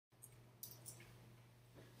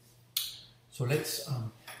So let's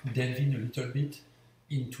delve in a little bit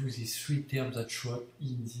into these three terms that show up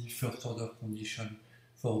in the first order condition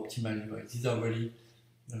for optimal UI. These are really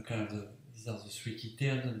these are the three key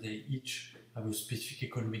terms, and they each have a specific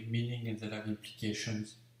economic meaning and they have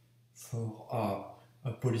implications for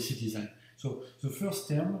a policy design. So the first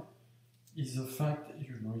term is the fact,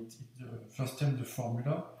 the first term, the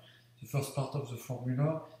formula. The first part of the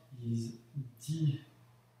formula is the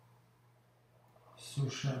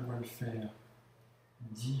social welfare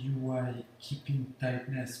DUI keeping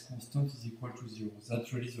tightness constant is equal to 0.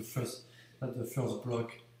 That's really the first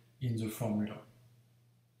block in the formula.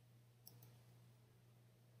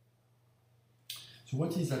 So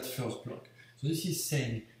what is that first block? So this is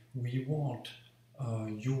saying we want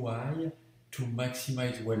UI to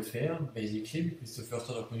maximize welfare, basically, because the first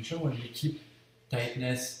order condition when we keep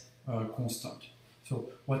tightness constant. So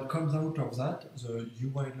what comes out of that, the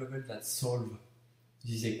UI level that solves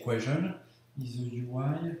this equation, is a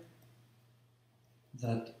UI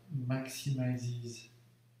that maximizes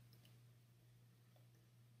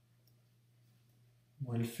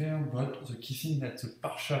welfare, but the key thing that's a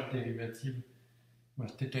partial derivative where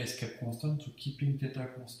theta is kept constant, so keeping theta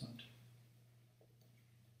constant.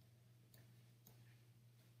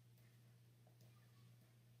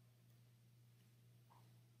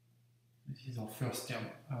 This is our first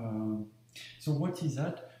term. So what is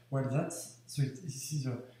that? Well, this is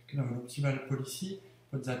a kind of an optimal policy,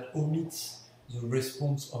 but that omits the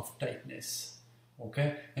response of tightness.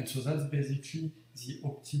 Okay, and so that's basically the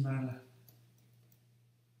optimal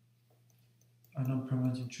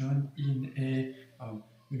unemployment insurance in a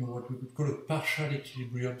what we could call a partial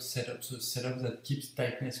equilibrium setup, so a setup that keeps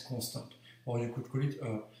tightness constant, or you could call it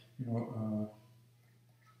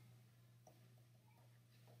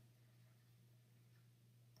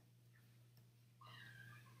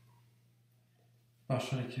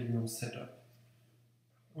partial equilibrium setup,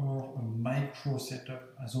 or a micro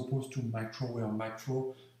setup, as opposed to macro, where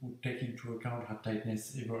macro would take into account how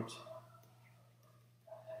tightness evolves.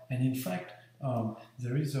 And in fact,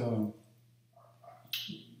 there is a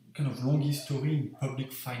kind of long history in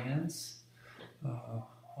public finance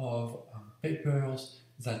of papers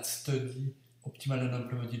that study optimal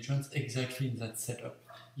unemployment insurance exactly in that setup,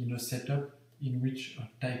 in a setup in which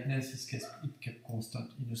tightness is kept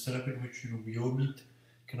constant, in a setup in which we omit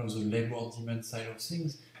kind of the labor demand side of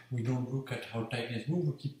things. We don't look at how tightness moves,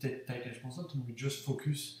 we keep tightness constant, and we just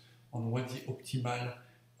focus on what the optimal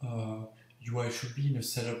UI should be in a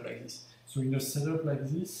setup like this. So in a setup like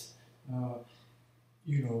this,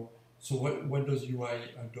 so what does UI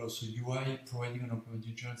do? So UI, providing unemployment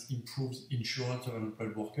insurance, improves insurance of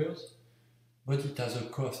unemployed workers, but it has a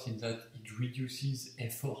cost in that it reduces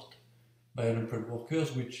effort by unemployed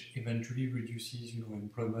workers, which eventually reduces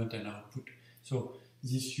employment and output. So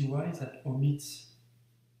this UI that omits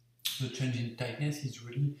the change in tightness is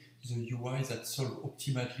really the UI that solves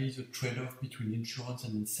optimally the trade-off between insurance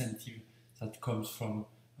and incentive that comes from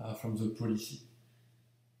the policy.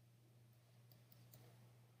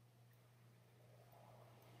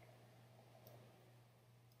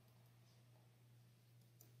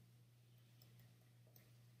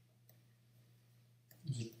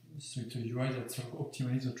 So it's a UI that solves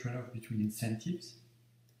optimally the trade-off between incentives.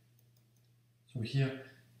 So here,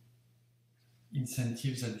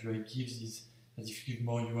 incentives that UI gives is that if you give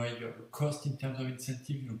more UI, you have a cost in terms of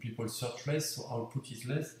incentive. People search less, so output is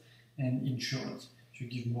less. And insurance. If you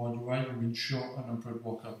give more UI, you insure unemployed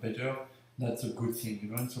worker better. That's a good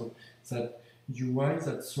thing, And so that UI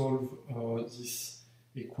that solve this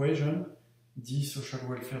equation, the social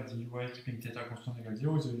welfare, the UI keeping theta constant equal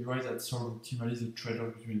 0, is a UI that solve optimally the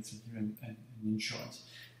trade-off between incentive and insurance.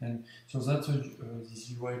 And so that's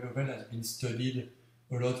this UI level has been studied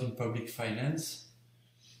a lot in public finance.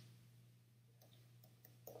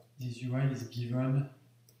 This UI is given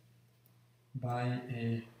by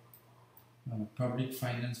a public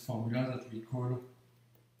finance formula that we call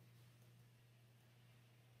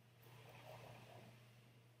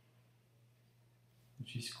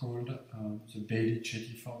which is called the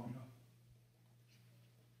Baily-Chetty formula.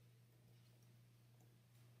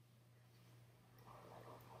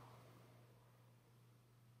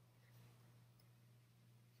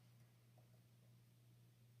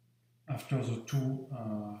 After the two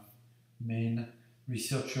main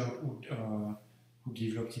researchers who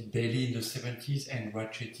developed it, Baily in the 70s and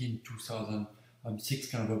Chetty in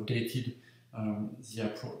 2006, kind of updated the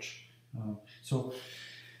approach. So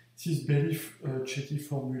this Baily-Chetty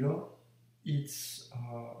formula, it's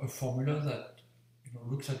a formula that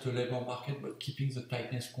looks at the labor market but keeping the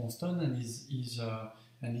tightness constant and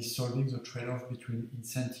is solving the trade-off between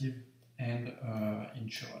incentive and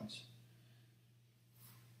insurance.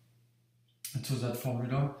 And so that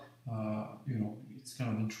formula, it's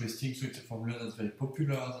kind of interesting. So it's a formula that's very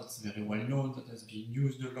popular, that's very well known, that has been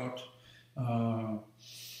used a lot.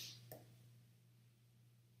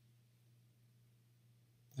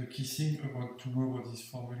 The key thing to know about this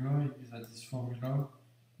formula is that this formula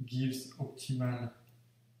gives the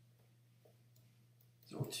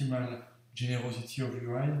optimal generosity of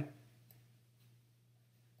UI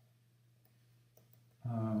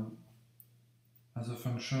as a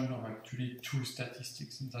function of actually two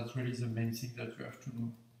statistics, and that's really the main thing that you have to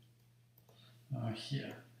know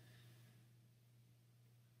here.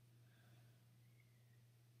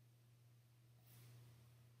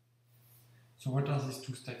 So what are these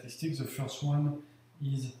two statistics? The first one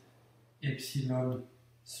is epsilon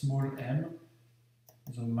small m,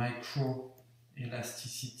 the micro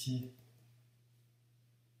elasticity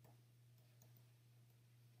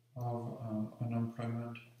of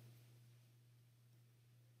unemployment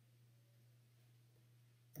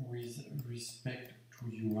with respect to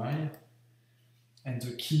UI. And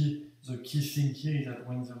the key thing here is that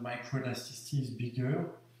when the micro elasticity is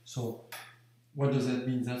bigger, so what does that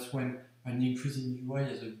mean? That's when an increase in UI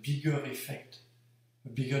has a bigger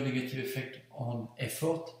negative effect on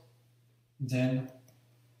effort than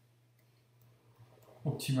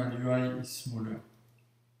optimal UI is smaller.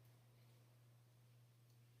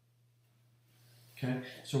 Okay,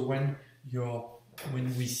 so when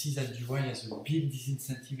we see that UI has a big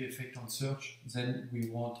disincentive effect on search, then we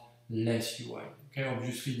want less UI. Okay,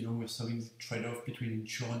 obviously, we're solving the trade-off between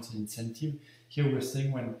insurance and incentive. Here we're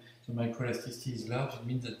saying when the microelasticity is large, it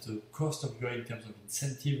means that the cost of UI in terms of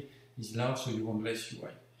incentive is large, so you want less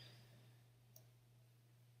UI.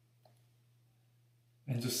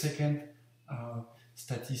 And the second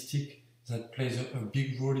statistic that plays a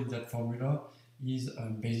big role in that formula is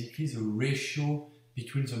basically the ratio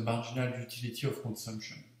between the marginal utility of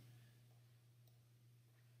consumption.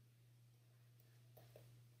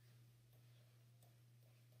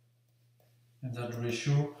 And that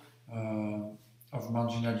ratio of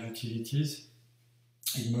marginal utilities,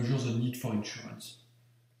 it measures the need for insurance.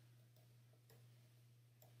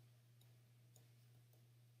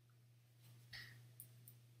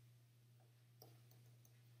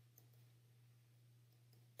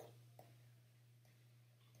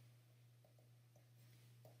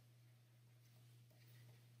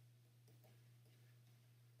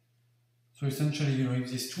 So essentially, if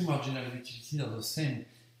these two marginal utilities are the same,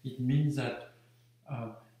 it means that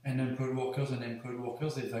unemployed workers and employed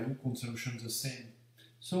workers, they value consumption the same.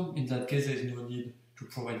 So in that case, there is no need to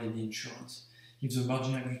provide any insurance. If the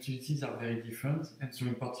marginal utilities are very different, and so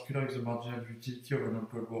in particular, if the marginal utility of an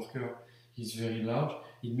unemployed worker is very large,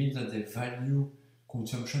 it means that they value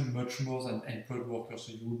consumption much more than employed workers.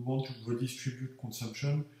 So you would want to redistribute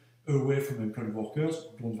consumption away from employed workers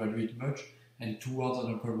who don't value it much, and towards an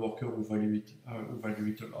unemployed worker who value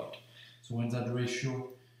it a lot. So when that ratio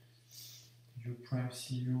U prime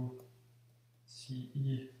CU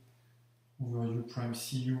CE over U prime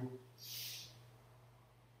CU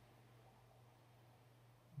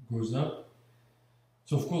goes up,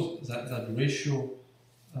 so of course that ratio,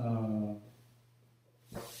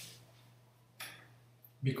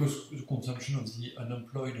 because the consumption of the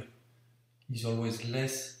unemployed is always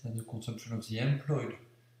less than the consumption of the employed,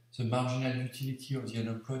 the marginal utility of the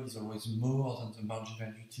unemployed is always more than the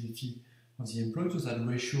marginal utility of the employed, so that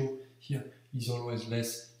ratio here is always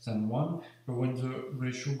less than 1, but when the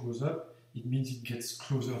ratio goes up, it means it gets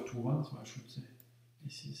closer to 1, so I should say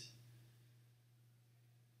this is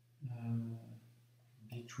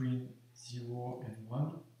between 0 and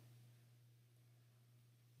 1,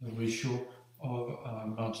 the ratio of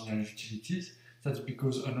marginal utilities. That's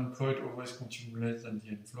because unemployed always consume less than the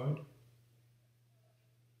employed.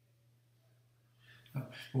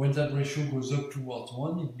 When that ratio goes up towards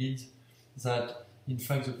 1, it means that in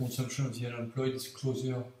fact the consumption of the unemployed is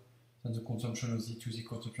closer than the consumption of the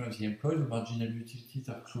consumption of the employed. The marginal utilities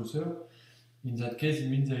are closer. In that case, it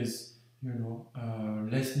means there is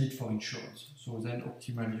less need for insurance. So then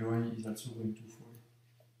optimal UI is also going to fall.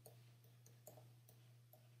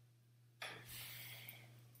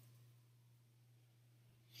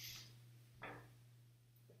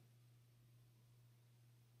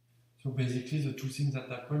 So basically, the two things that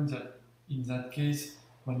happen is that in that case,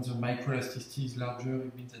 when the microelasticity is larger,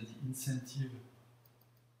 it means that the incentive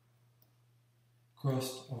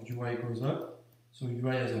cost of UI goes up. So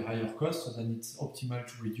UI has a higher cost, so then it's optimal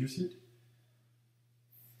to reduce it.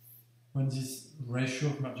 When this ratio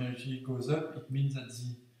of marginality goes up, it means that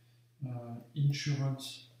the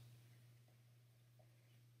insurance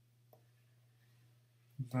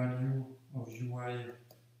value of UI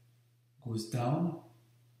goes down.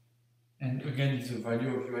 And again, if the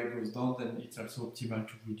value of ui goes down, then it's also optimal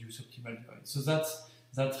to reduce optimal divide. So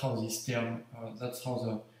that's how this term, that's how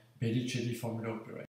the Baily-Chetty formula operates.